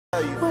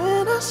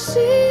When I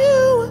see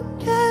you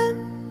again.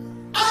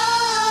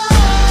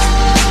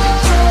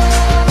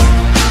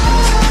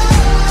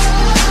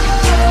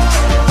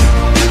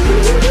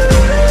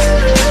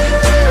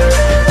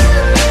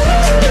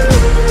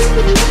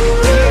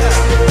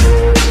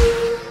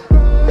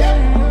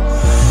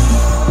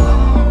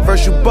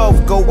 First you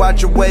both go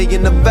out your way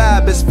and the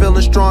vibe is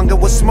feeling strong.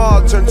 And what's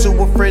small turn to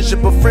a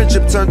friendship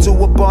turn to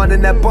a bond.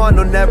 And that bond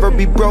will never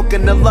be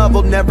broken, the love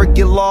will never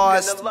get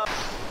lost.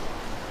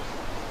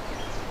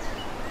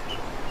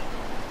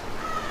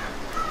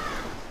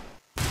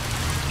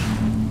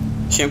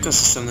 Siemka, z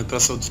strony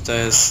Prosto, to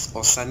jest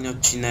ostatni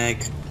odcinek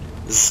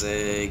z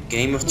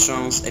Game of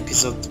Thrones,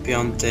 epizod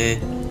 5,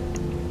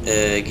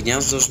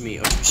 Gniazdo, Żmij.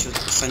 Oczywiście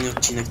ostatni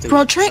odcinek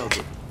tego epizodu.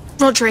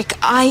 Roderick,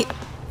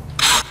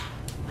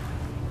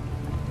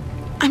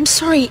 I'm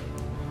sorry.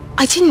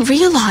 I didn't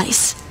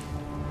realize.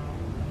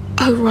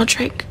 Oh,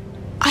 Roderick,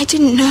 I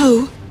didn't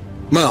know.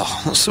 Well,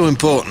 what's so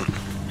important?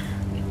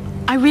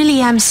 I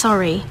really am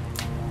sorry.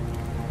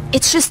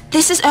 It's just,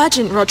 this is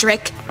urgent,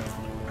 Roderick.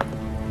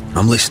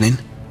 I'm listening.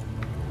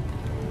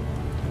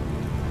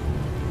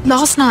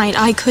 Last night,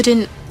 I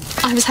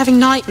was having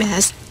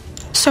nightmares,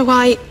 so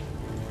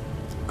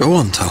Go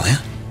on, Talia.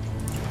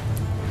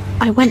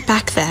 I went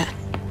back there,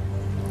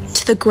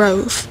 to the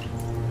grove,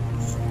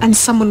 and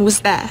someone was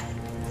there.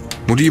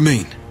 What do you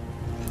mean?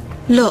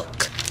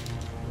 Look.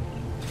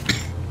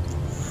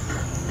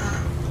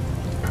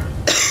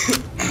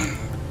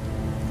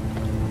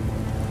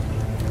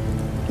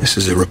 This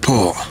is a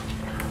report.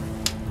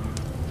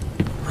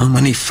 How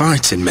many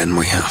fighting men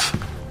we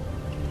have?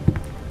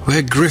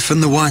 Where Griff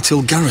and the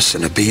Whitehill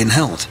garrison are being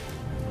held.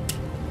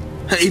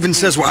 It even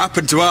says what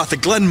happened to Arthur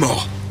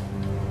Glenmore.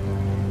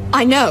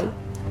 I know.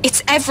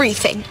 It's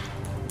everything.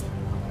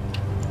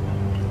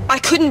 I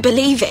couldn't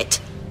believe it.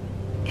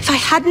 If I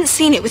hadn't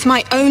seen it with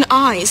my own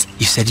eyes...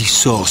 You said you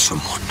saw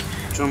someone.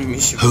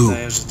 Who?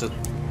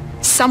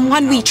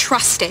 Someone we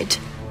trusted.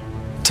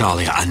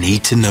 Talia, I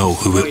need to know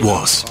who it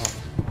was.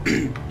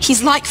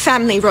 He's like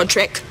family,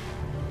 Roderick.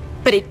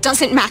 But it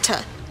doesn't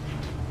matter.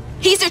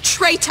 He's a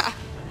traitor.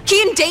 He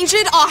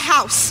endangered our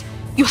house.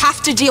 You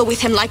have to deal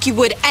with him like you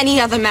would any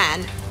other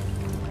man.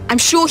 I'm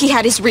sure he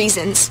had his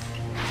reasons.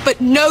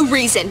 But no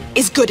reason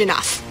is good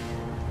enough.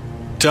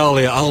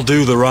 Talia, I'll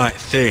do the right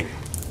thing.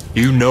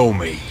 You know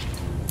me.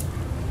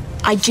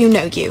 I do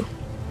know you.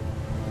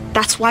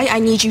 That's why I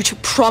need you to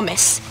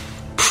promise.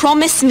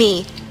 Promise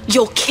me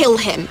you'll kill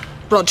him,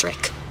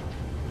 Roderick.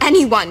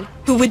 Anyone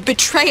who would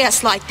betray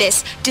us like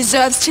this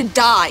deserves to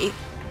die.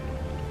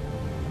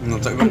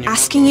 I'm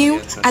asking you,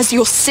 as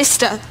your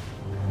sister,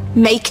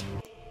 make...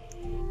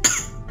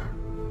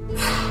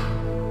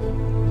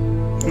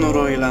 No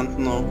Royland,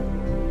 no.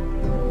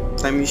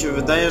 Tak mi się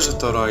wydaje, że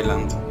to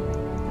Royland.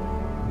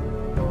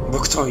 Bo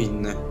kto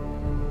inny?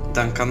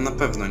 Duncan na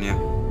pewno nie.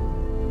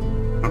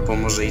 Albo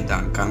może i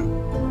Duncan.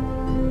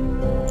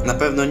 Na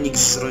pewno nikt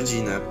z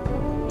rodziny.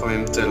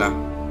 Powiem tyle.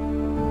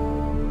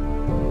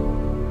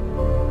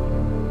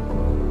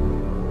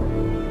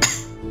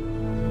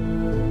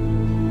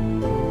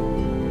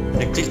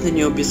 Jak kliknę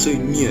nie obiecuję,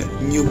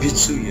 nie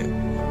obiecuję.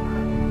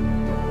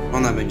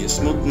 Ona będzie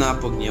smutna,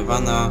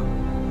 pogniewana.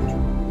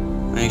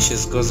 A jak się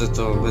zgodzę,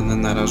 to będę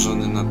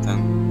narażony na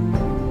ten.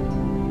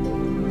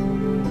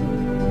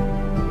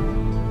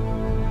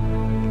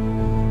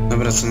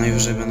 Dobra, co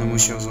najwyżej będę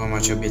musiał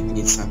złamać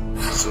obietnicę.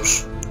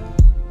 Cóż.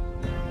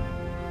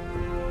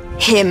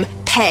 Him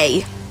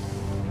pay.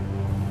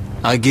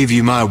 I give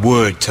you my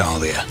word,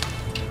 Talia.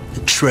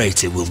 The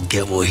traitor will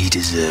get what he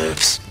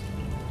deserves.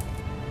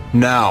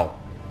 Now,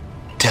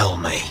 tell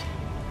me.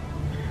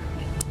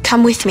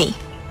 Come with me.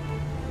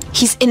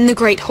 He's in the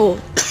Great Hall.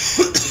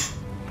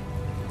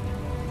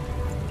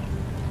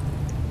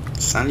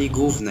 W sali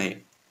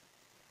głównej.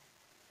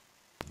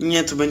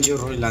 Nie, to będzie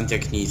Royland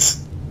jak nic.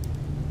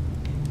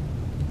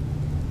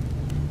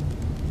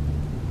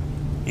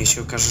 Jak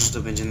się okaże, że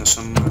to będzie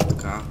nasza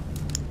matka.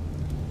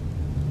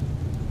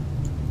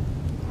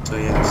 To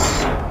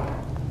jest...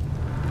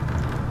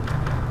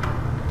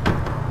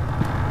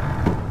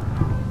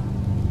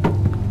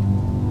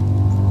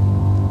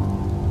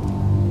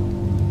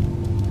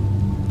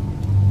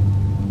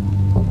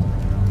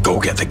 Go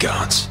get the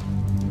guards.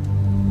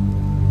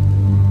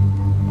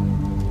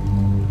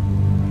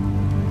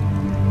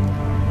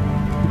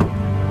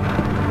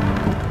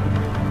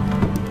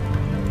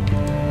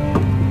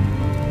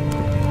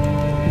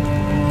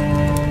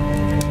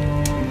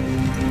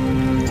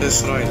 To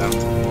jest Royland.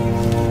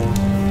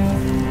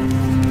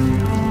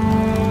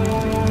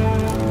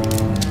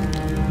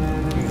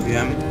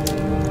 Mówiłem.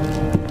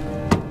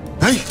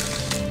 Hey?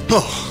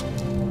 Oh,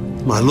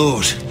 my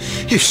lord,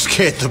 you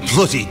scared the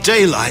bloody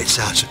daylights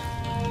out.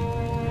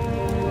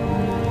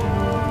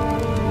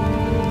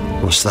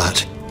 What's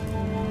that?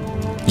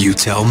 You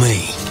tell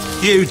me.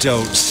 You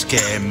don't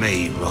scare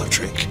me,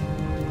 Roderick.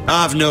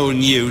 I've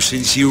known you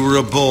since you were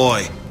a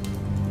boy.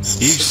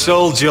 You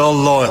sold your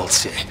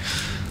loyalty.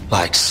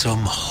 Like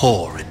some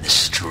whore in the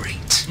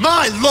street.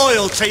 My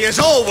loyalty has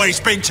always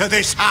been to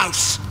this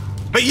house.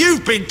 But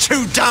you've been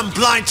too damn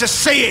blind to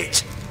see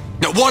it!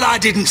 Now, what I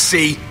didn't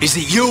see is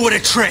that you were a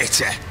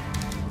traitor.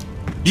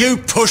 You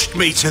pushed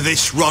me to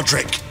this,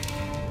 Roderick.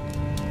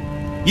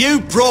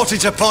 You brought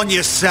it upon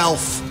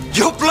yourself.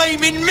 You're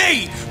blaming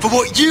me for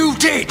what you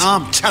did!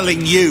 I'm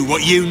telling you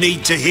what you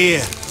need to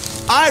hear.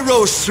 I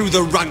rose through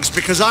the ranks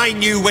because I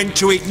knew when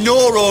to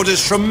ignore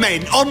orders from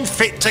men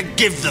unfit to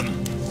give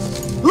them.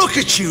 Look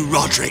at you,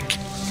 Roderick.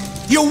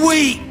 You're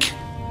weak.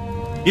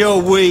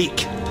 You're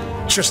weak.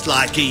 Just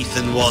like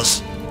Ethan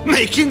was.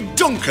 Making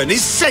Duncan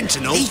his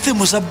sentinel. Ethan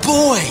was a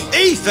boy.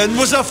 Ethan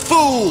was a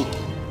fool.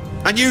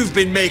 And you've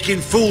been making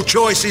fool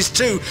choices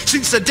too,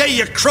 since the day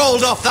you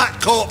crawled off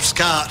that corpse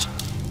cart.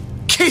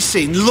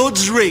 Kissing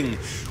Lud's ring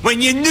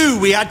when you knew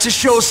we had to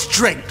show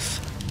strength.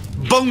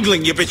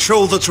 Bungling your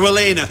betrothal to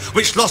Elena,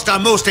 which lost our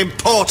most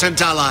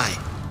important ally.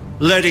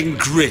 Letting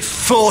Griff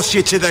force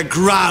you to the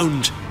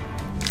ground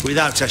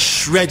without a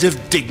shred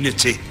of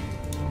dignity.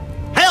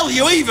 Hell,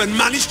 you even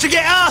managed to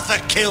get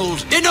Arthur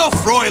killed.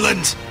 Enough,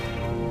 Royland!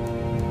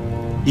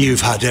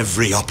 You've had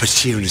every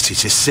opportunity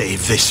to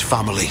save this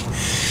family,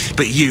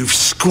 but you've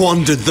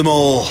squandered them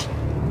all.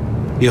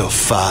 Your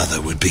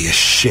father would be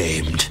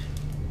ashamed.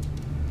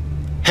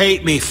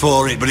 Hate me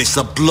for it, but it's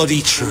the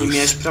bloody truth.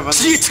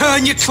 So you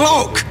turn your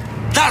cloak?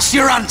 That's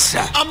your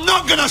answer? I'm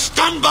not gonna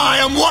stand by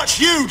and watch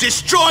you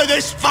destroy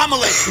this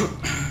family!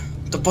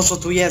 To po co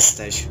tu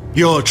jesteś?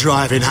 You're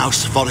driving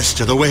House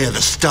Forrester the way of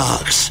the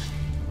Starks.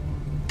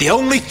 The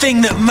only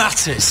thing that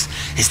matters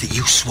is that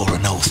you swore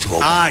an oath to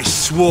obey. I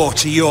swore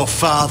to your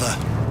father.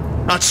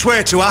 I'd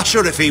swear to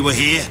Asher if he were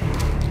here.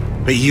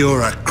 But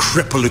you're a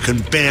cripple who can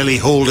barely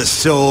hold a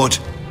sword.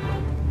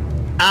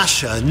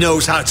 Asher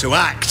knows how to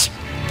act.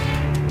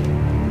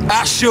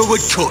 Asher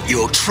would cut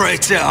your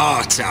traitor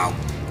heart out.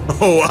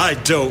 Oh, I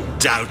don't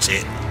doubt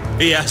it.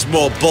 He has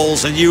more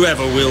balls than you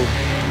ever will.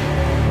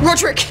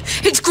 Roderick,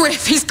 it's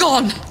Griff. He's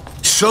gone.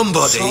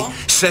 Somebody Co?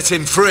 set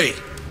him free.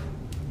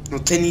 No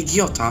ten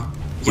idiota.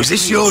 Was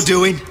this your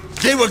doing?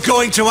 They were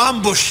going to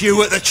ambush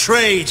you at the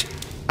trade.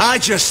 I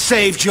just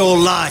saved your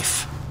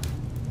life.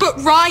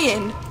 But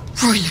Ryan...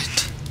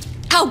 Royland,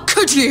 how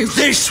could you?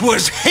 This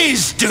was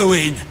his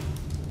doing.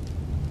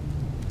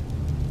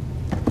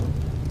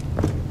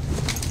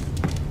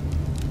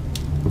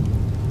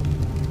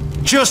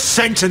 Just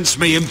sentence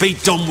me and be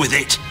done with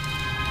it.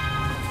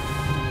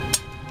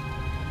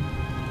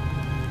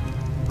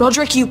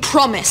 Roderick, you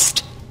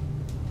promised.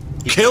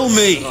 Kill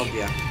me.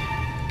 Robię.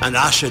 And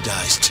Asher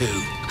dies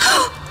too.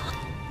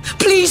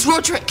 Please,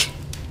 Roderick.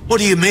 What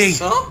do you mean?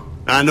 Co?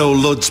 I know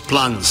Lud's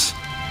plans.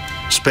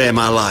 Spare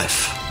my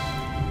life.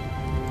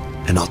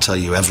 And I'll tell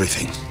you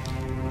everything.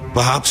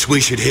 Perhaps we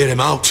should hear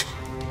him out.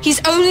 He's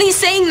only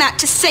saying that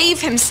to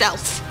save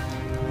himself.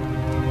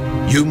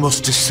 You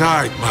must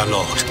decide, my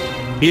lord.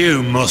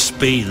 You must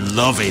be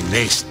loving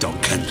this,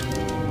 Duncan.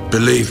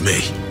 Believe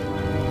me,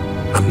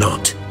 I'm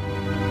not.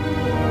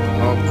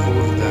 O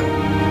kurde.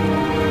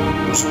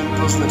 Możemy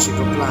poznać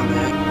jego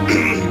plany.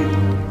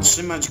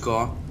 Trzymać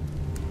go.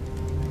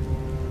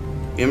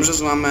 Wiem, że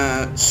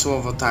złamę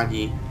słowo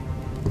Talii.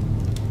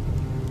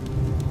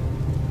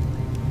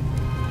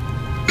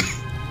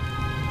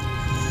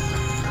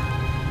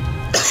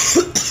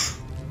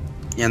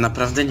 Ja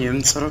naprawdę nie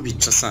wiem, co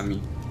robić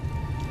czasami.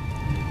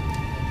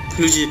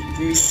 Ludzie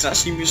mi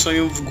strasznie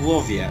mieszają w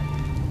głowie.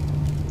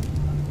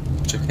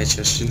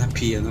 Czekajcie, aż się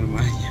napiję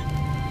normalnie.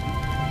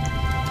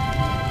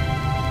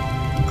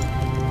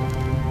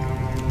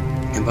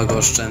 Chyba go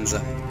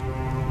oszczędzę.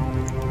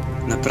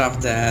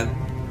 Naprawdę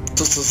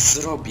to, co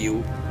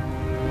zrobił,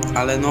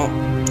 ale no...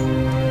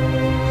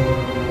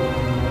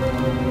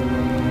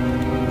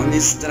 On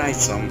jest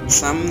zdrajcą.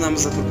 Sam nam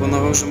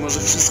zaproponował, że może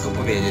wszystko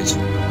powiedzieć.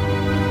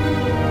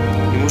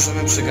 Nie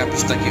możemy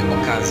przegapić takiej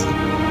okazji.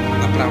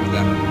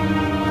 Naprawdę.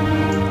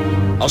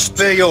 I'll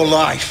spare your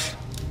life.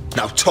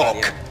 Now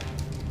talk.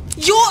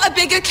 You're a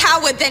bigger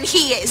coward than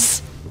he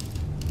is.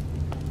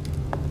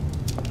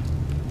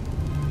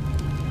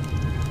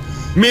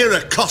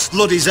 Mira cost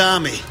Lud his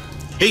army.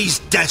 He's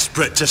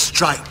desperate to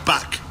strike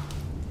back.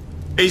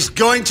 He's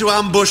going to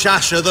ambush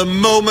Asher the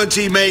moment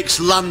he makes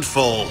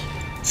landfall.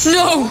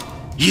 No!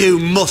 You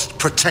must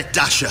protect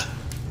Asher.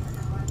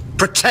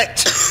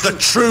 Protect the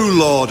true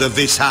lord of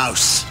this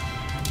house.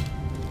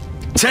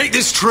 Take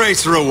this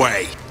traitor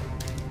away.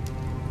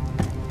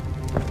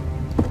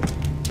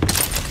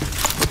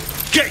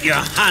 Get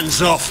your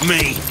hands off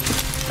me!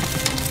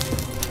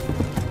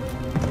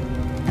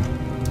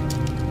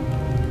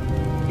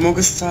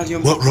 Mogę z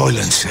Talią... What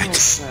Royland said.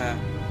 Proszę.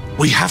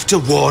 We have to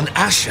warn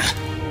Asher.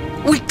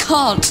 We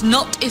can't,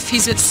 not if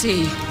he's at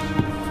sea.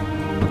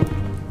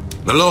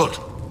 My lord,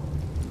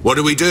 what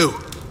do we do?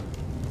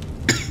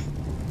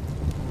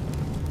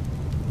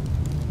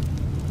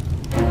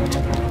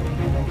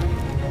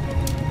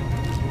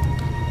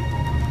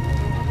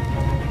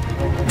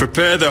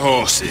 Prepare the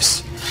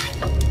horses.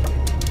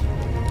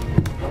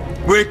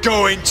 We're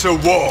going to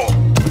war.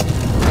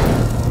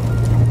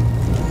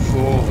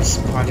 O,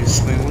 spalił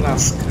swoją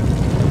laskę.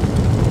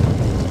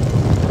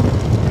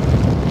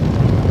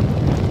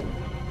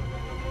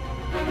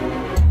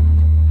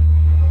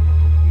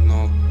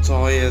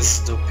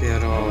 jest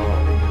dopiero...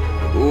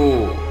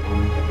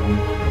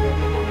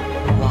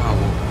 Wow.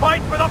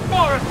 Fight for the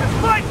foresters!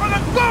 Fight for the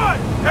good!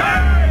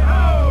 Hey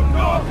ho,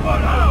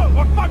 Northwood ho!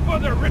 Or fight for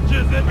the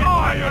riches and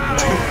iron!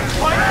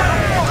 Fight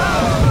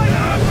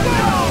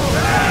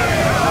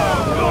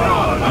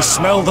You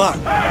smell that?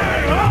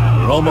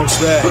 We're almost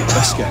there.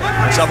 Let's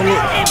have a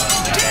look.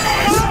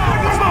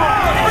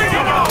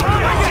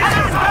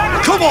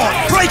 Come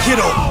on, break it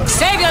up!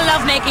 Save your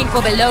lovemaking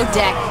for below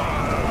deck.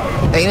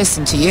 They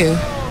listen to you.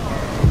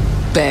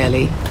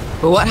 Barely.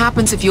 But what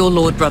happens if your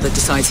lord brother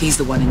decides he's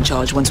the one in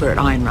charge once we're at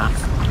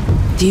Ironrath?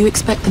 Do you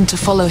expect them to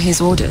follow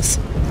his orders?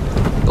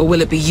 Or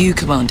will it be you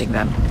commanding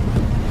them?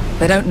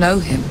 They don't know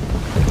him.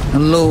 A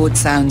lord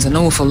sounds an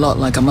awful lot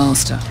like a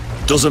master.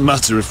 Doesn't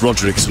matter if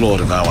Roderick's lord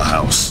of our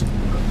house.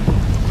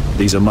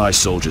 These are my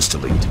soldiers to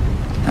lead.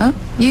 Huh?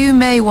 You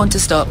may want to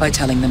start by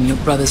telling them your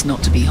brother's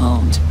not to be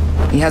harmed.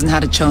 He hasn't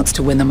had a chance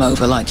to win them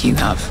over like you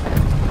have.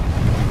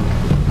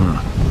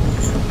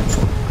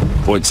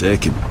 Point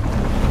taken.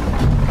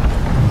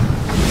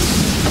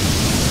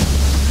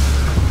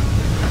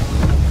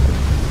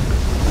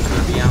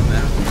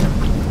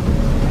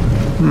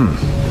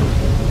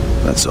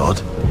 That's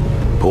odd.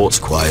 Port's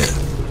quiet.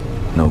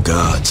 No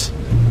guards.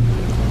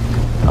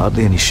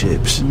 Hardly any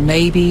ships.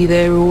 Maybe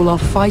they're all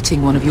off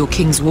fighting one of your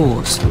king's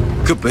wars.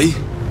 Could be.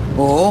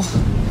 Or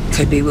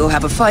could be we'll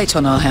have a fight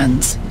on our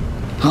hands.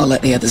 I'll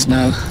let the others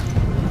know.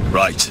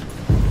 Right.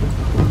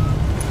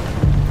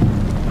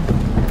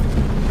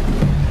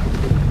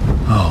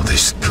 Oh,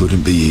 this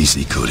couldn't be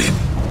easy, could it?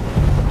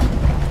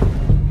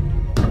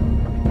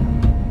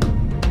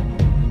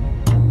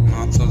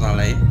 No, co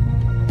dalej?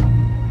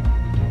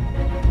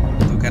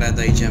 Do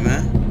Gareda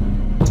idziemy?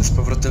 To z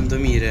powrotem do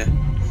Miry.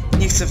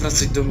 Nie chcę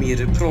wracać do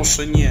Miry,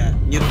 proszę, nie.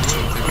 Nie róbcie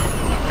tego.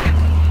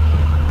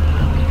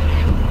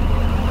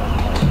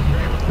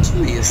 Gdzie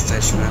my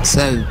jesteśmy? So,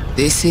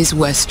 this is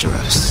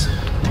Westeros.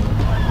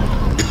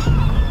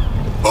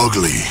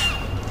 Ugly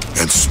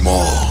and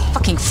small.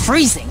 Fucking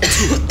freezing.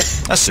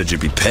 I said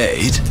you'd be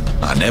paid.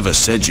 I never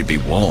said you'd be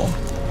warm.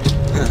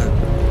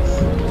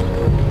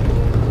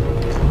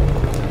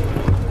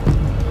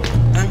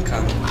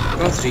 Duncan,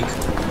 Roderick.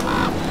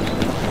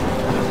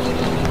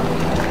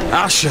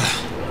 Asher!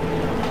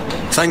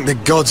 Thank the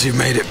gods you've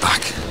made it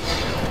back.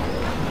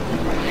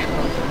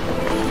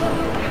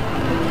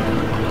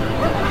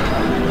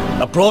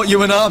 I brought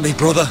you an army,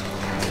 brother.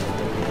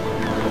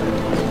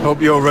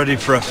 Hope you're ready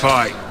for a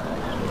fight.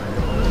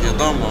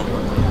 Wiadomo.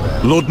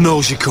 Lord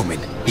knows you're coming.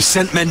 He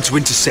sent men to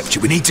intercept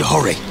you. We need to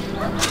hurry.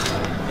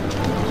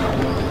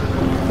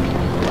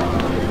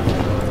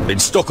 Been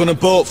stuck on a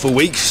boat for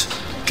weeks.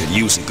 Could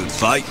use a good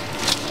fight.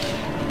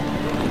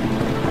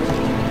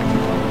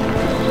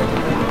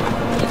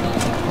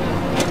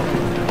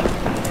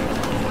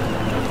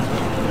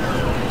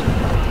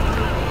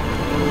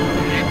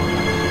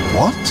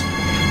 What?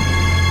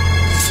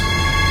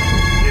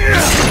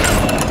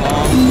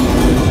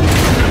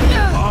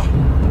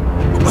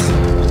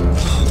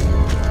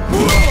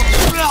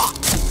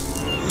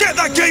 Get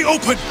that gate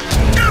open!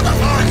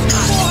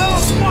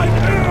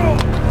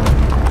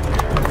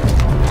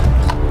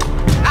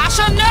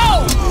 Asher,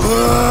 no!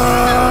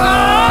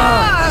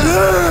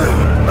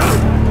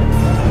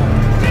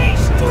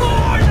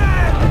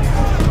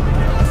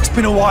 It's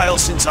been a while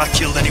since I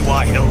killed any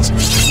White Hills.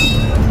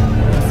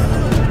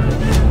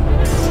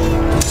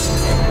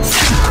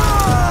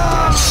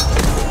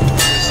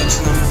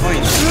 Zaczynamy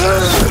wojnę.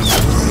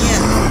 Nie,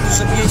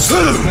 zabijajcie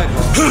tego.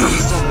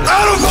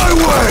 Out of my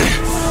way!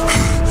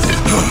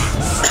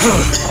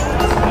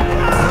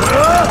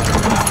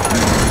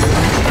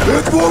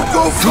 It won't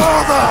go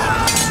further!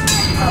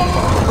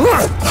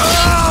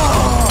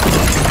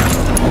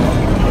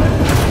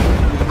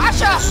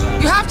 Asher!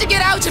 You have to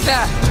get out of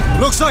there!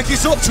 Looks like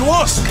it's up to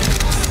us!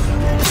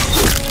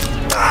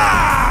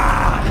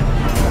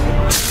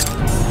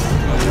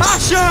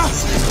 Asher!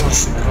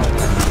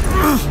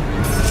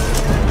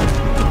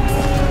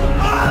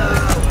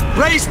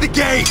 Raise the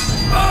gate!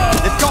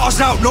 They've got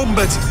us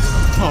outnumbered!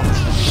 Oh,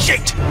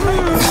 shit!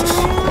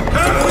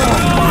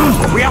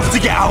 We have to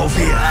get out of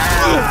here!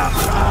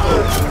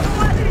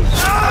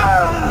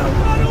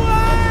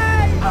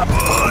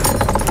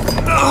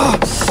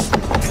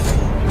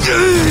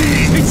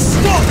 It's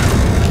stuck!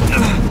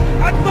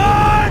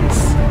 Advance!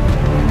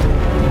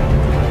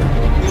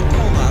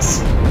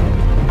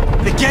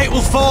 The gate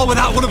will fall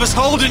without one of us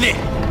holding it!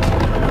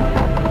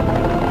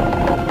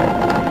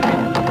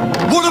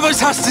 One of us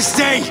has to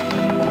stay!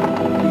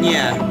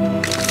 Nie.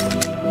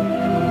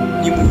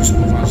 Nie mówisz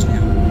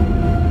poważnie.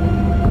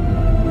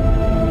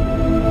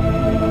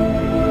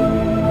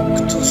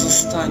 Kto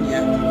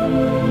zostanie?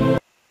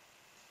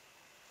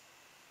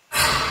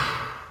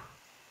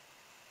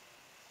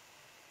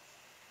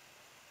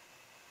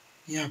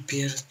 Ja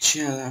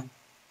pierdzielę.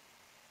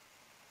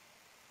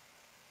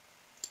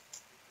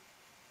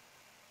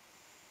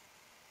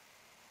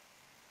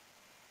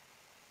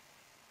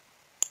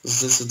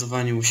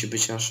 Zdecydowanie musi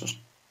być Asher.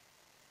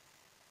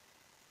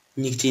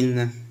 Nikt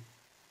inny.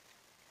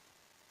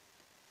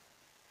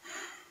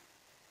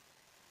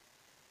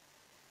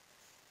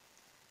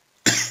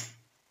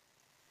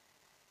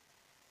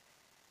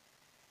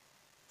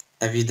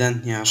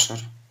 Ewidentnie Asher.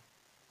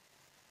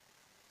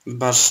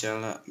 Wybaczcie,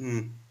 ale...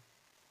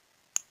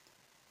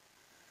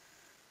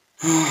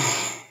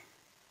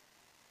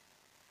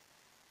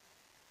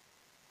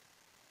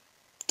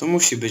 To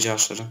musi być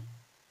Asher.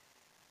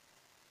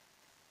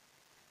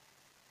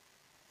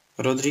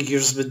 Rodrik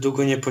już zbyt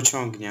długo nie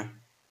pociągnie.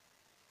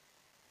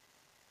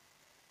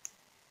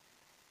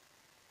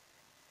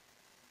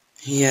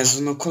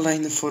 Jezu, no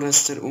kolejny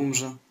Forrester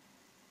umrze.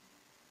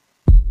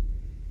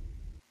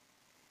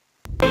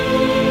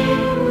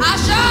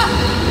 Asher!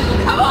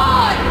 Come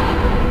on!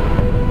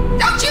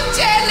 Don't you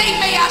dare leave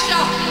me,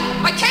 Asher!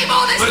 I came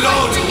all this way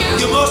Lord, for you!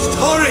 you must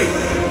hurry!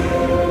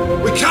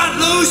 We can't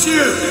lose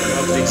you!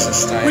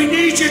 We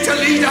need you to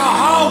lead our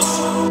house!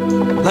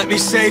 Let me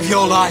save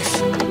your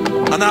life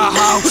and our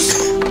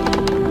house.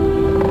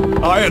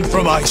 Iron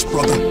from ice,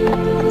 brother.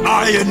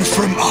 Iron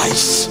from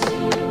ice.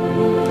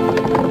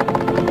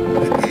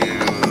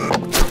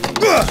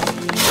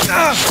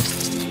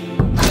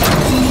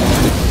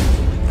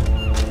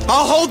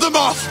 I'll hold them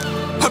off!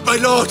 But my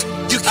lord,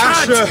 you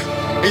can't!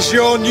 Asher is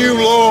your new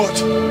lord.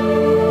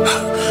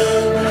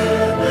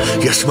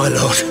 Yes, my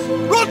lord.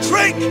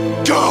 Rodrik,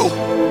 go!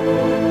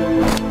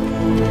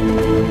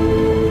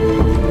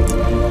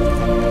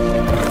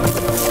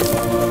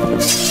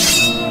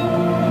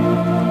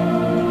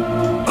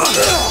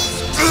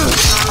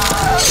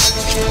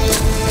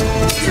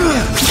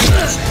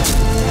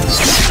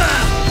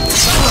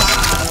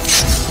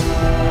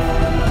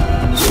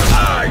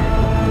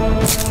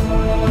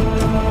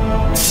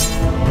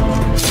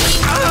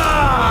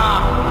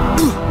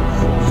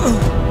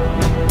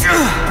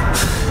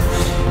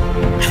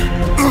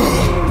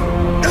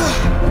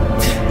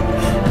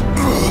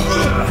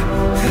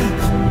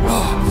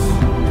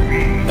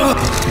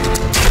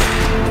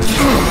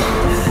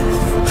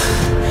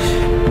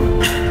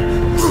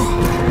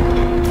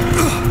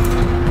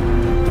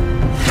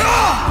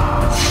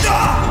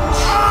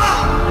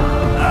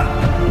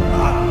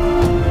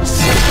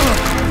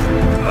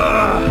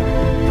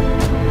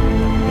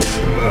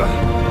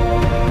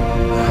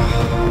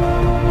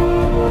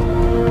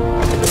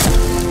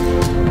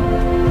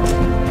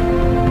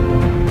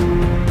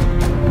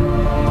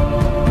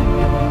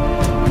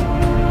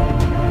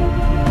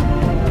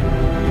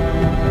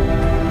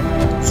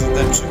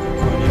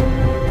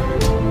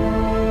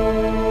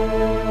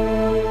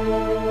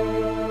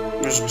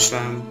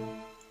 Myślałem,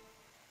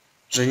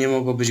 że nie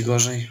mogło być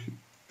gorzej.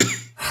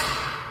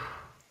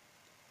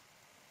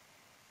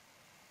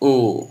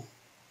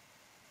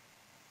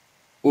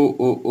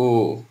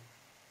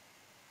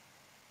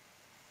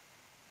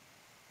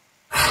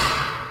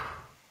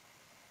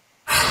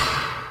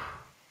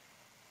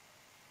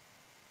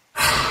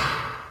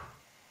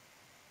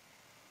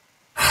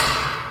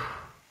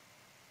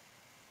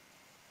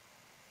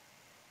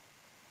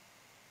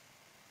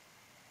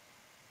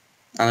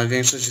 Ale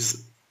większość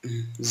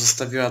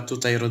zostawiła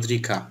tutaj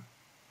Rodrika.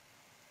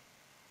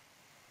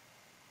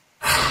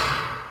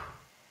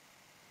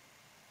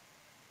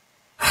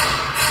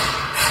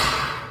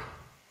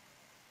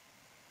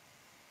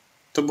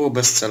 To było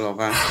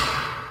bezcelowe.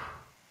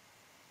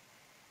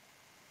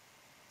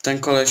 Ten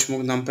koleś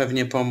mógł nam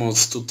pewnie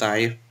pomóc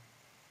tutaj.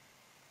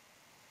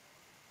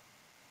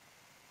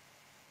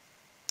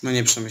 No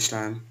nie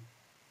przemyślałem.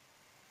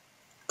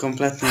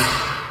 Kompletnie.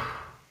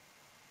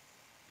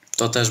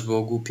 To też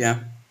było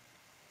głupie.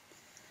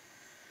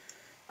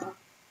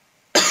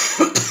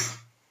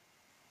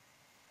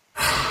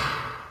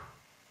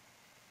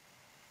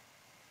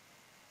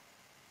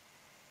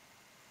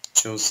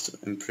 Chose to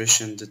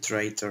imprison the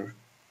traitor.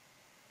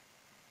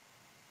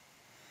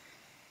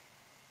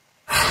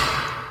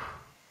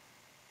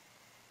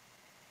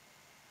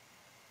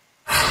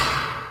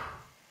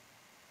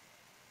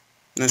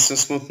 Jestem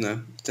smutny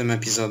tym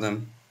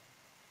epizodem.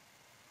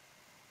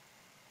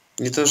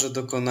 Nie to, że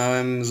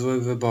dokonałem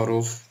złych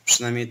wyborów,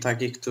 przynajmniej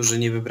takich, którzy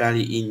nie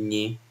wybrali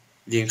inni,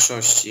 w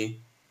większości.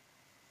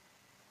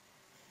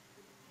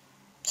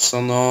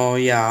 Co no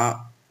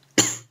ja...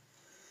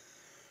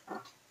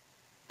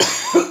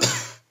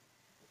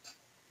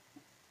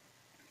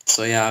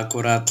 Co ja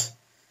akurat...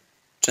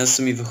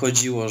 Często mi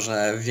wychodziło,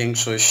 że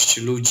większość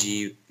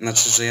ludzi...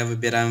 Znaczy, że ja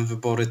wybierałem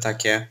wybory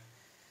takie,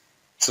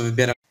 co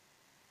wybierałem...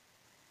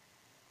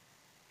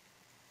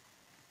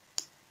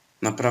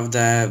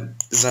 Naprawdę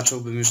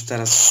zacząłbym już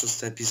teraz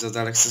 6. epizod,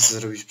 ale chcę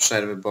sobie zrobić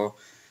przerwę, bo...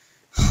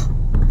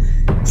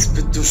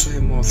 Zbyt dużo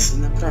emocji,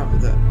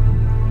 naprawdę.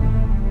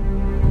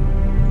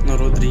 No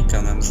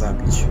Rodrika nam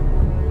zabić.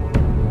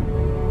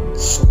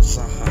 Co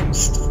za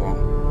chamstwo.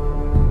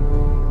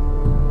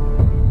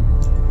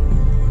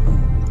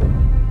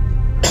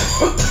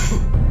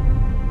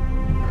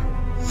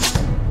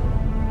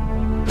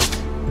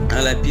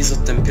 Ale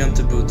epizod ten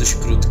 5 był dość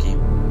krótki.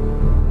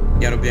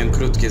 Ja robiłem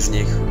krótkie z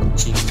nich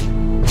odcinki.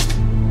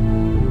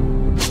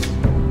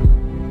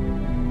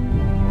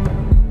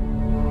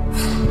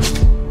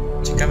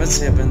 Ciekawe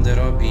co ja będę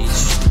robić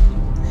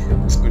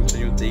po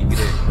skończeniu tej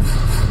gry.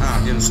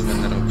 A, wiem co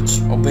będę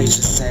robić.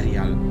 Obejrzę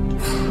serial.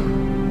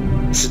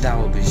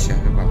 Przydałoby się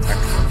chyba, tak?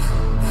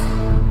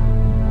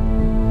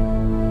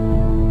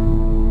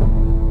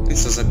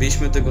 Więc to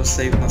zabiliśmy tego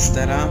Save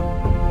Mastera.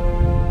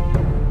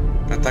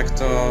 A tak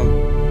to...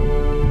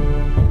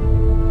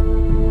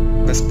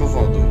 bez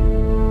powodu.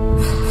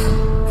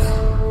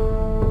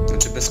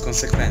 Znaczy bez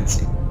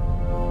konsekwencji.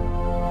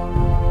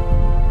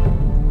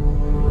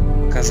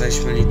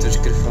 Okazaliśmy litość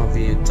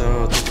Gryfowi,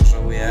 to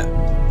żałuję.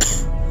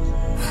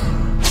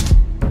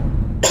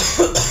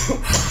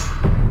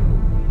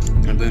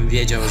 Gdybym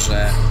wiedział,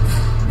 że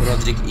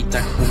Rodrik i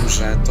tak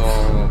umrze, to...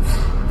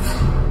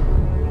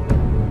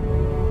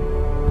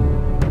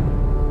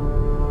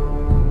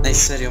 Ej,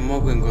 serio,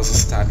 mogłem go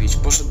zostawić,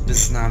 poszedłby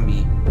z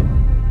nami.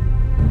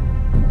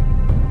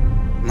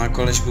 No, a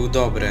koleś był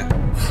dobry.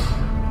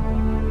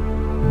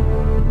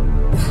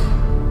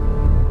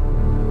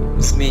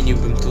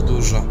 Zmieniłbym tu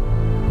dużo.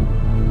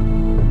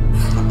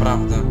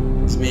 Naprawdę,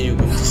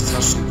 zmieniłbym tu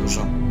strasznie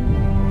dużo.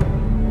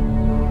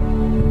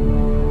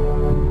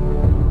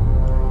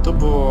 To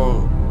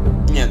było...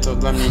 Nie, to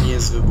dla mnie nie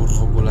jest wybór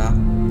w ogóle.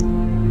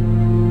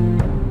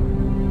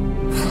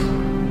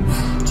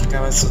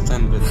 Ciekawe co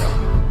ten by dał.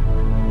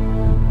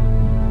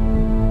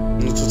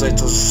 No tutaj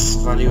to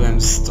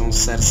zwaliłem z tą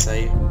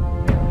Cersei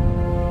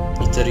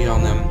i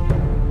Tyrionem.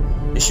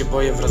 Ja się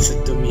boję wracać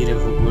do Miry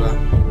w ogóle.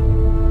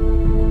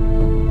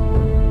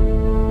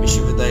 Mi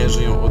się wydaje,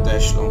 że ją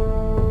odeślą.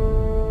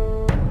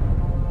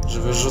 Że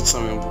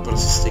wyrzucą ją po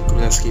prostu z tej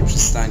Królewskiej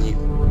Przystani.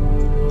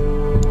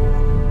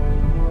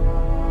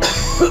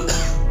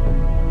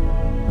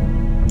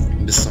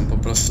 By są po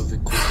prostu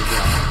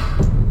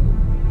wykurwione.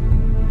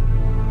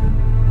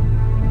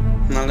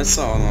 No ale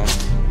co, no.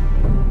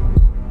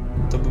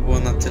 To by było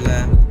na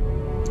tyle.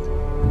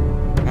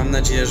 Mam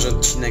nadzieję, że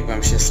odcinek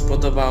wam się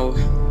spodobał.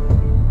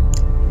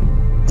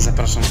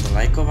 Zapraszam do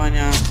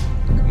lajkowania,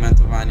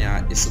 komentowania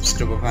i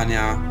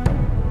subskrybowania.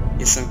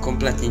 Jestem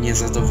kompletnie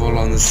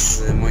niezadowolony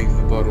z moich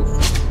wyborów.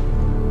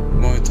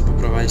 Mogę to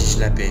poprowadzić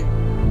lepiej.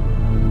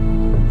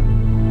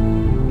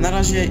 Na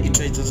razie i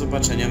cześć, do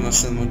zobaczenia w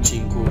następnym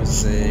odcinku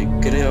z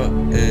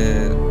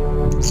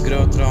gry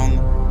o Tron.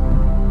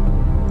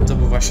 To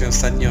był właśnie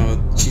ostatni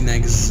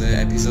odcinek z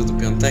epizodu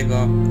 5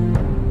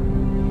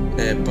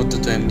 pod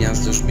tytułem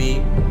Gniazdo,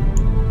 Żmij.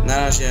 Na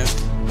razie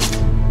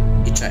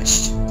i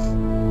cześć.